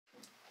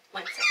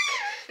One sec.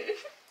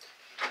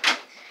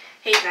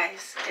 Hey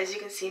guys, as you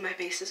can see, my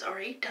base is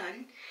already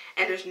done,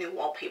 and there's new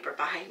wallpaper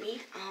behind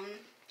me.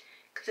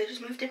 Because I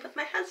just moved in with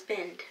my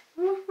husband.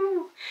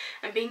 Woohoo!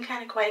 I'm being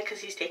kind of quiet because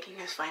he's taking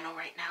his final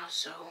right now,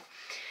 so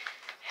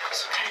I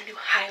also got a new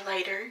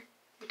highlighter,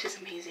 which is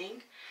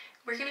amazing.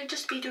 We're gonna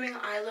just be doing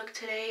an eye look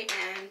today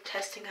and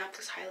testing out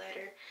this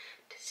highlighter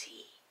to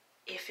see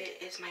if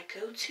it is my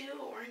go-to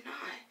or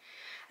not.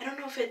 I don't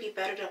know if it'd be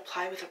better to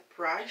apply with a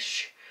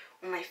brush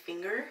or my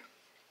finger,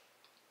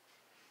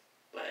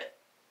 but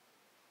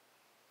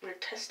we're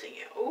testing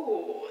it.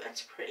 Oh,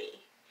 that's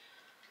pretty.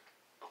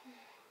 Oh,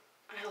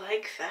 I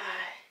like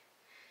that.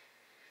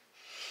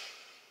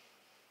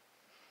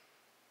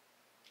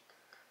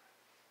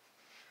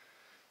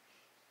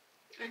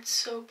 It's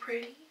so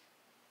pretty.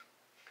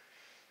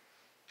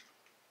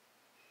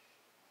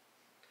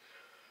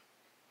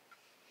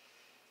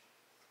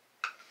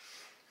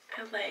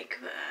 I like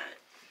that.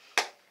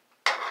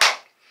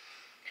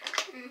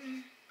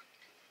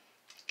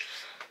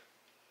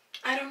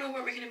 I don't know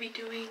what we're gonna be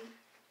doing.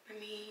 Let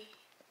me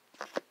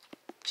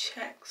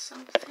check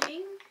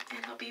something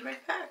and I'll be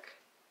right back.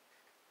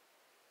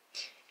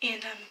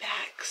 And I'm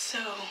back. So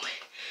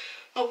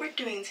what we're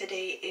doing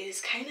today is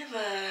kind of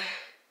a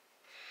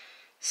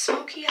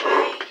smoky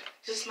eye,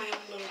 just my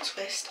own little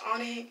twist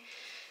on it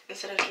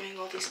instead of doing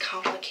all these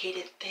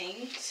complicated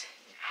things.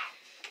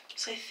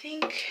 So I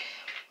think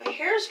my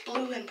hair is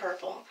blue and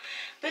purple.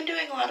 I've been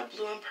doing a lot of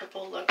blue and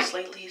purple looks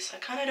lately, so I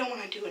kind of don't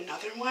want to do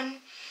another one.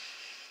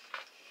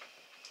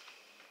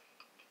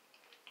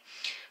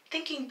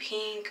 I'm thinking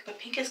pink, but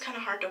pink is kind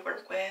of hard to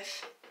work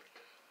with.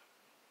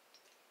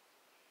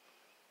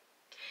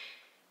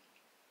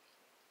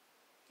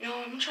 You know,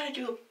 I'm going to try to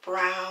do a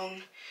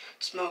brown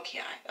smoky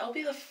eye. That'll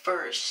be the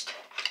first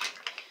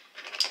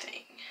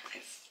thing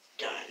I've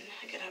done.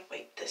 I gotta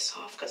wipe this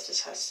off because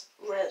this has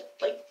red,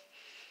 like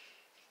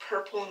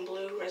purple and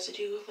blue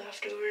residue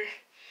left over.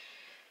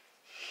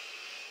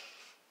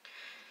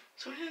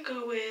 So we're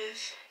gonna go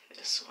with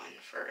this one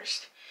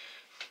first.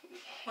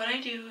 What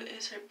I do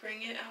is I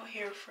bring it out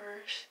here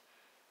first.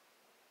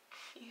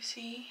 You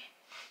see?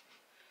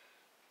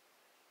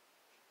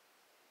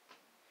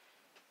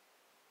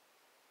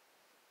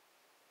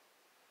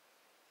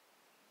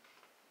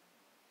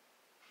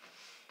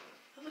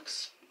 That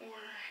looks more...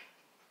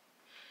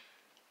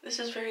 This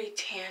is very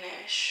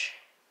tannish.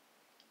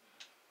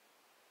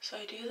 So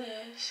I do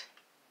this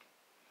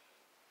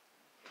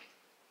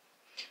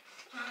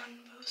on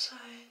both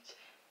sides.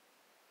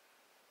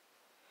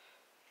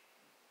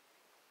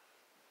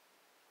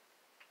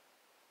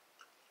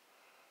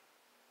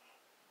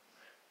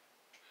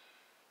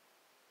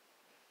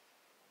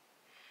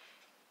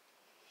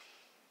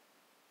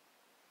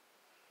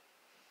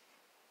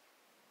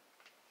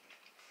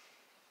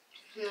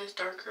 And this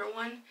darker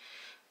one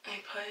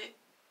I put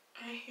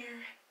right here.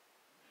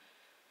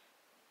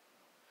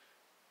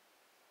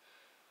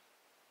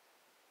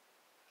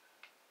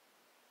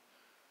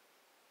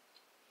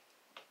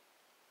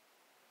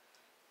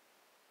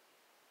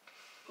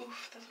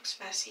 Oof, that looks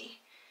messy.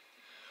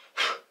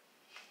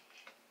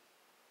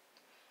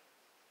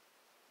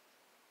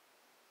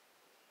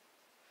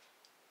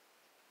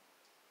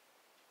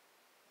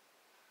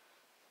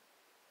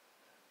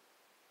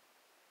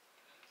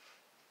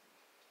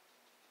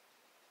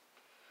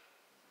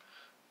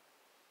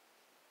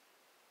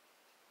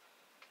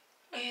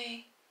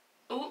 Okay.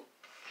 Ooh.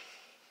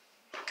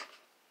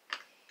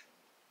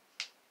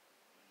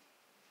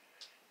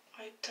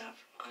 Wipe that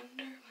from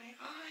under my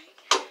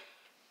eye.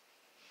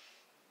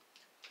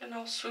 And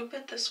I'll swoop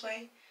it this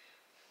way.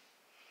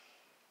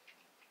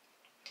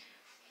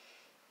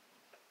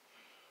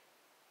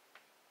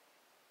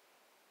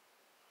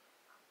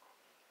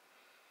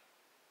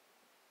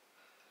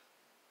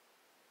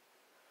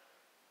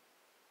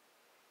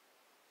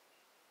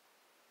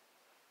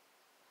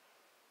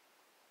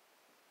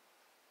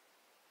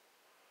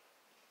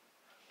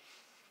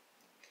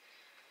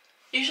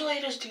 Usually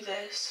I just do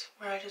this,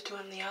 where I just do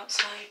it on the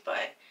outside,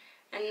 but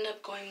I ended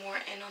up going more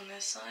in on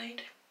this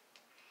side.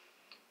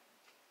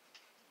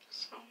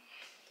 So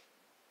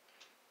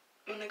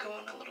I'm gonna go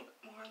in a little bit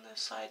more on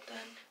this side then.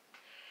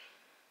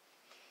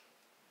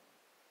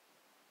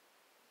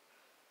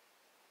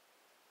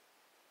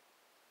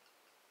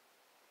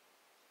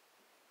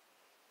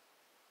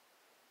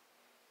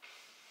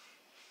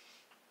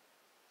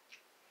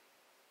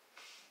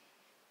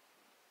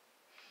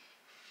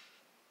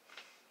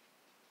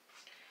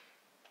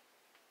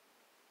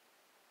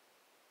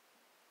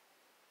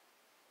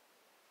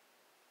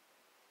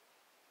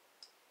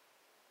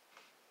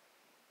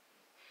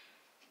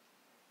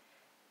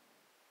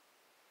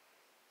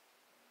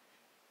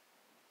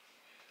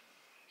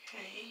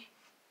 Okay.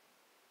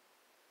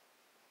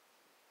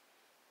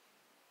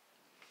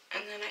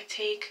 And then I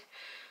take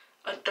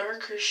a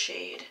darker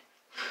shade,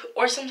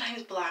 or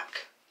sometimes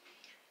black,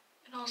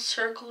 and I'll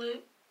circle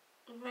it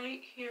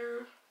right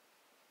here.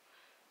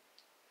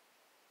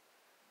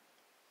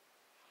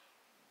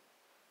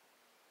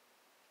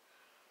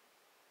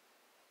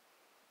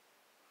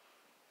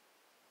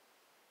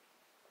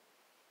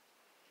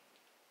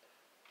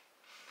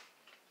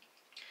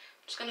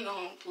 gonna go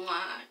on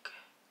black.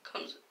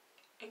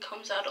 It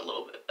comes out a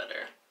little bit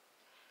better.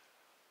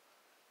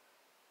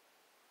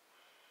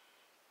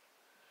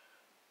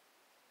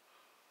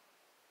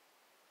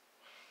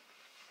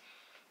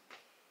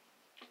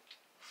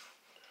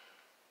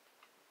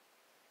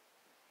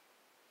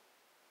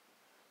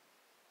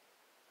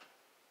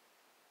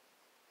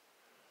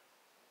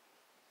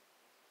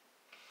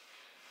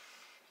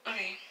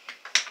 Okay,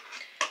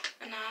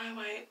 and now I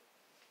wipe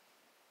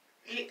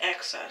the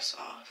excess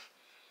off.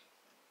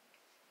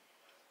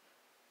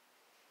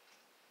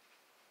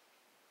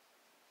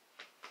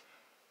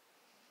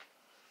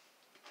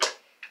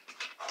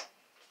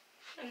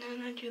 And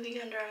then I do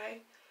the under eye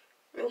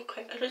real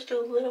quick. I just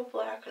do a little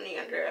black on the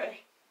under eye.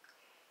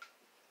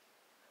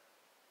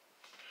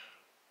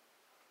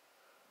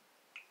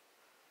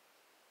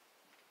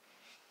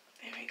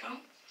 There we go.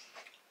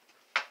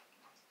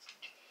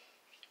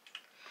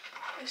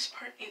 This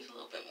part needs a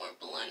little bit more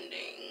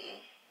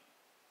blending.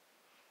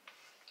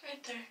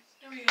 Right there.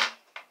 There we go.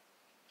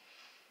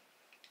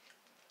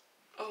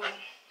 Oh,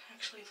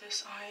 actually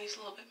this eye is a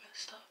little bit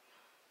messed up.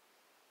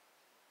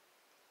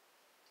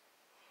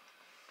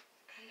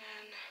 And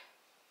then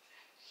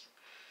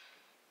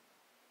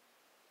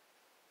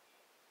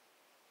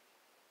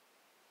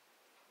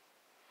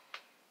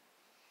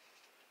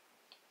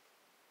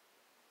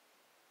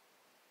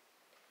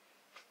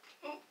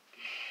oh.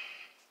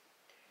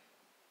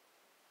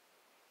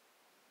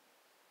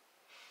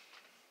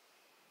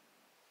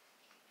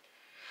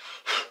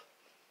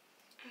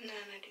 And then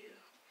I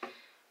do.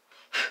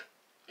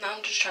 Now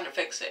I'm just trying to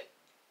fix it.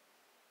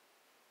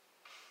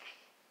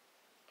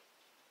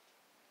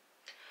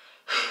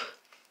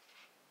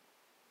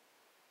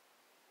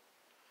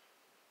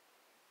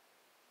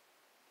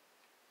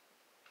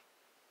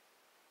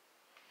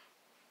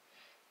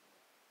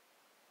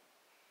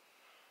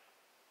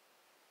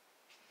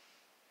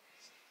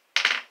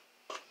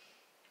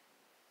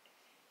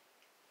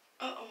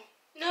 Uh-oh.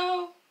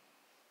 No!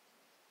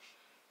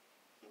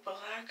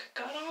 Black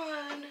got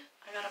on.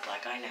 I got a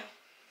black eye now.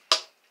 I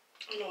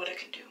don't know what I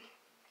could do.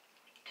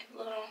 Get a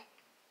little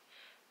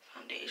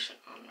foundation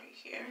on right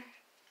here.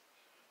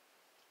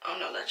 Oh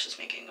no, that's just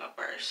making up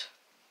bars.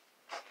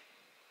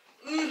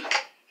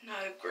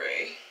 Not a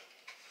gray.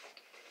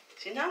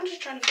 See, now I'm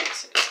just trying to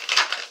fix it.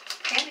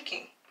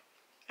 Panicking.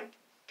 I'm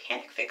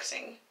panic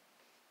fixing.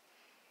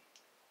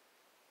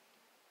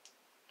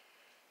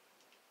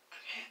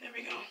 Okay, there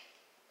we go.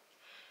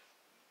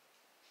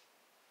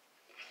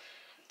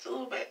 It's a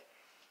little bit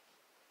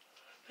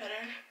better.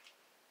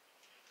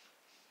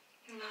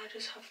 And now I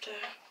just have to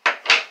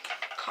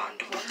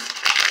contour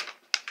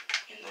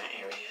in that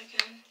area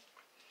again.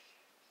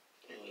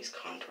 At least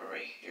contour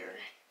right here.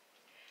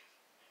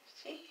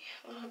 See?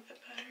 A little bit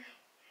better.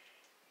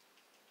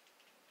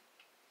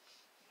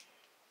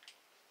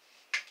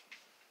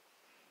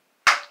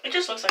 It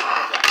just looks like a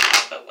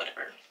black, but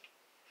whatever.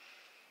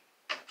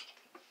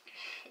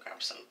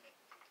 Grab some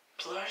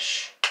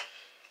blush.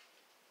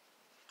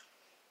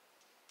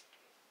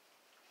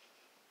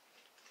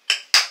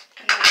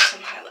 And then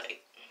some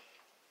highlight.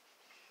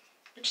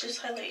 Which this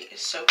highlight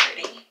is so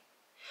pretty.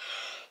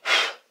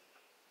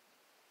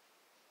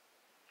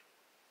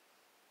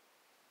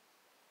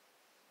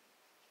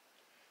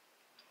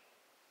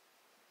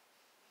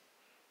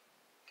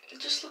 It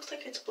just looks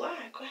like it's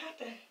black. What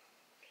happened?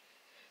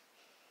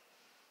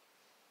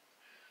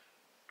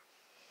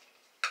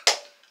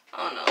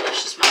 Oh no,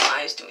 that's just my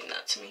eyes doing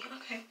that to me.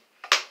 Okay.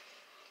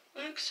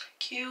 Looks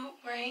cute,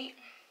 right?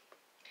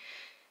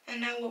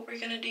 And now what we're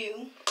gonna do,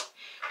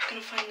 we're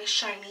gonna find the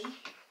shiny,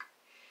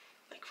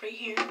 like right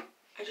here.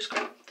 I just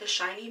grab the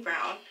shiny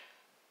brown,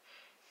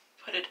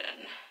 put it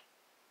in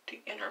the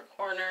inner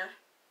corner,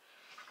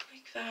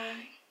 like that.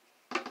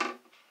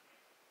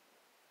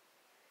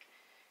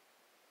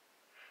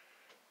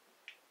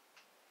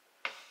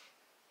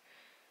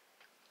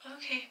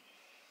 Okay.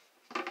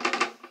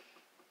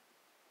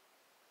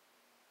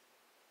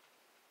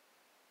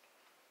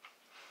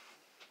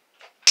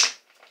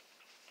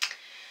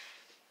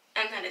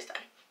 And that is done.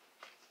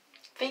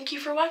 Thank you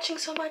for watching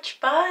so much.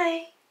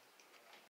 Bye!